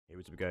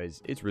What's up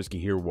guys, it's Risky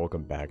here.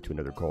 Welcome back to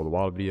another Call of the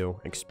Wild video.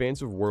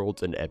 Expansive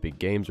Worlds and Epic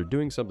Games are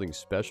doing something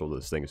special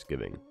this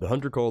Thanksgiving. The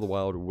Hunter Call of the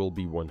Wild will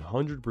be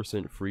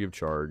 100% free of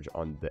charge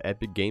on the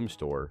Epic Game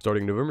Store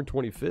starting November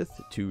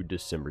 25th to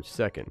December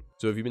 2nd.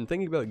 So if you've been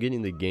thinking about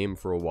getting the game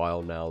for a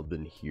while now,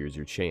 then here's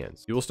your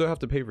chance. You will still have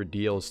to pay for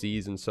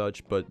DLCs and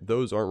such, but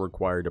those aren't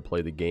required to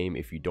play the game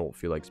if you don't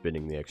feel like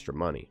spending the extra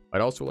money.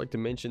 I'd also like to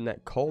mention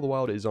that Call of the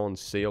Wild is on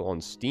sale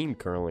on Steam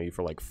currently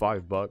for like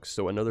 $5,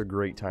 so another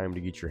great time to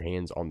get your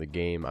hands on the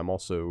game. I'm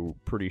also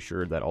pretty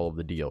sure that all of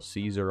the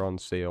DLCs are on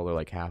sale. They're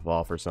like half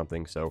off or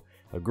something, so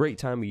a great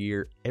time of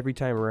year. Every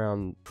time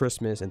around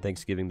Christmas and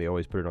Thanksgiving they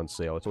always put it on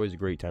sale. It's always a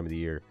great time of the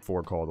year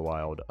for Call of the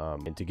Wild,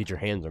 and to get your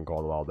hands on Call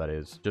of the Wild, that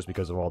is, just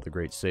because of all the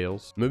great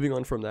sales. Moving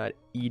on from that,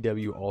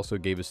 EW also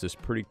gave us this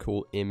pretty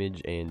cool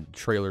image and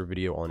trailer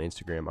video on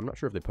Instagram. I'm not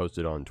sure if they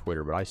posted it on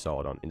Twitter, but I saw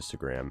it on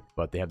Instagram.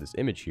 But they have this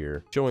image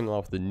here showing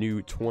off the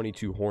new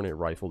 22 Hornet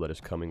rifle that is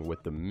coming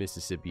with the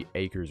Mississippi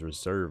Acres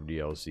Reserve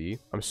DLC.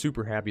 I'm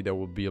super happy that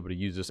we'll be able to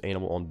use this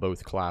animal on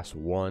both Class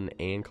 1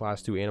 and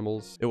Class 2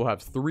 animals. It will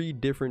have 3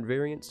 different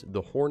variants: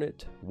 the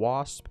Hornet,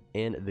 Wasp,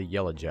 and the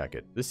Yellow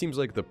Jacket. This seems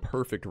like the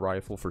perfect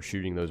rifle for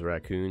shooting those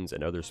raccoons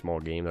and other small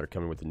game that are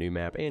coming with the new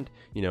map, and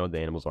you know, the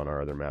animals on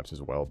our other maps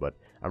as well. But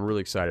I'm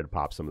really excited to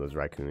pop some of those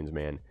raccoons,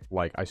 man.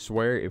 Like, I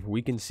swear, if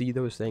we can see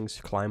those things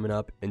climbing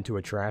up into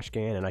a trash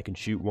can and I can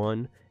shoot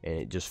one and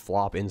it just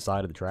flop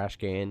inside of the trash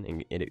can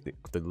and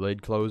the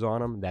lid close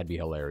on them, that'd be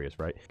hilarious,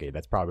 right? Okay,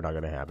 that's probably not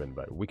gonna happen,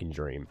 but we can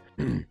dream.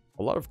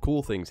 A lot of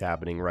cool things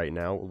happening right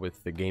now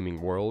with the gaming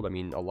world. I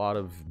mean, a lot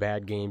of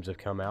bad games have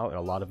come out and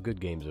a lot of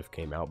good games have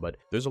came out, but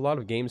there's a lot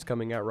of games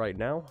coming out right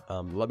now.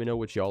 Let me know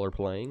what y'all are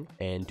playing,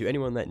 and to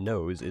anyone that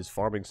knows, is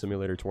Farming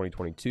Simulator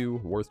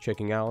 2022 worth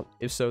checking out?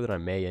 If so, then I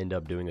may end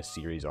up doing a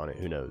series on it,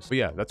 who knows. But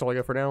yeah, that's all I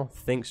got for now.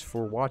 Thanks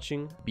for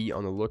watching. Be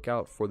on the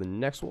lookout for the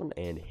next one,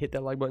 and hit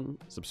that like button,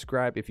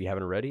 subscribe if you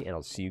haven't already, and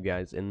I'll see you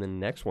guys in the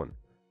next one.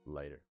 Later.